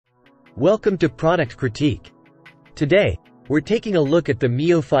Welcome to Product Critique. Today, we're taking a look at the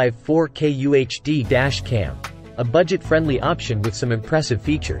Miofive 4K UHD dash cam, a budget-friendly option with some impressive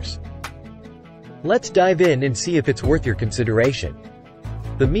features. Let's dive in and see if it's worth your consideration.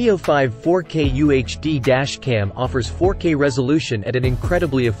 The Miofive 4K UHD dash cam offers 4K resolution at an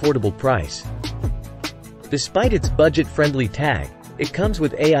incredibly affordable price. Despite its budget-friendly tag, it comes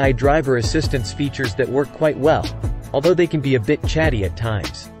with AI driver assistance features that work quite well, although they can be a bit chatty at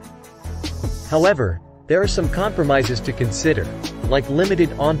times. However, there are some compromises to consider, like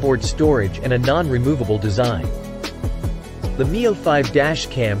limited onboard storage and a non-removable design. The Miofive dash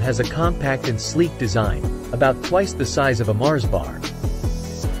cam has a compact and sleek design, about twice the size of a Mars bar.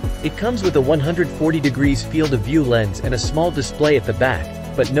 It comes with a 140 degrees field of view lens and a small display at the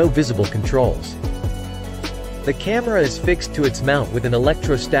back, but no visible controls. The camera is fixed to its mount with an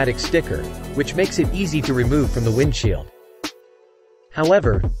electrostatic sticker, which makes it easy to remove from the windshield.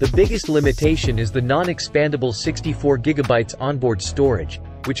 However, the biggest limitation is the non-expandable 64GB onboard storage,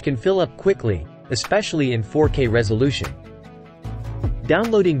 which can fill up quickly, especially in 4K resolution.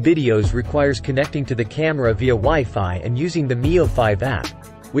 Downloading videos requires connecting to the camera via Wi-Fi and using the Miofive app,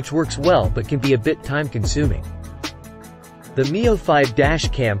 which works well but can be a bit time-consuming. The Miofive dash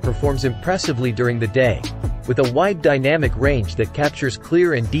cam performs impressively during the day, with a wide dynamic range that captures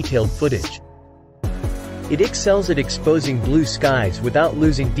clear and detailed footage. It excels at exposing blue skies without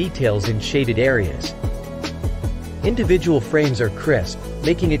losing details in shaded areas. Individual frames are crisp,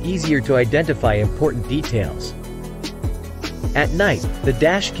 making it easier to identify important details. At night, the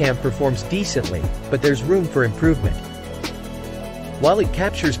dash cam performs decently, but there's room for improvement. While it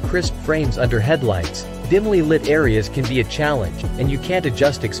captures crisp frames under headlights, dimly lit areas can be a challenge, and you can't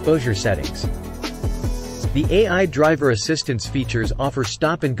adjust exposure settings. The AI driver assistance features offer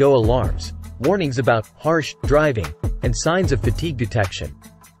stop-and-go alarms, warnings about harsh driving, and signs of fatigue detection.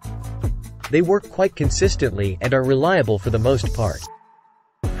 They work quite consistently and are reliable for the most part.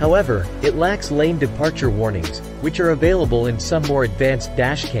 However, it lacks lane departure warnings, which are available in some more advanced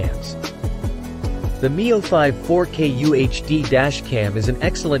dash cams. The Miofive 4K UHD dash cam is an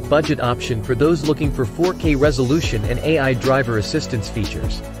excellent budget option for those looking for 4K resolution and AI driver assistance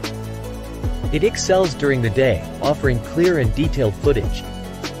features. It excels during the day, offering clear and detailed footage.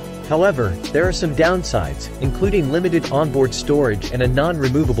 However, there are some downsides, including limited onboard storage and a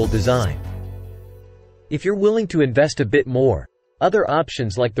non-removable design. If you're willing to invest a bit more, other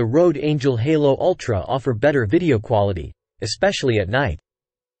options like the Rode Angel Halo Ultra offer better video quality, especially at night.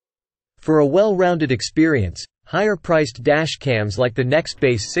 For a well-rounded experience, higher-priced dash cams like the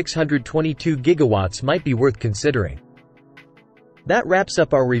Nextbase 622GB might be worth considering. That wraps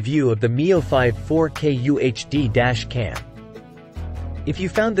up our review of the Miofive 4K UHD dash cam. If you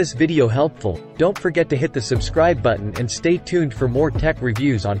found this video helpful, don't forget to hit the subscribe button and stay tuned for more tech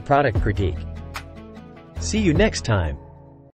reviews on Product Critique. See you next time.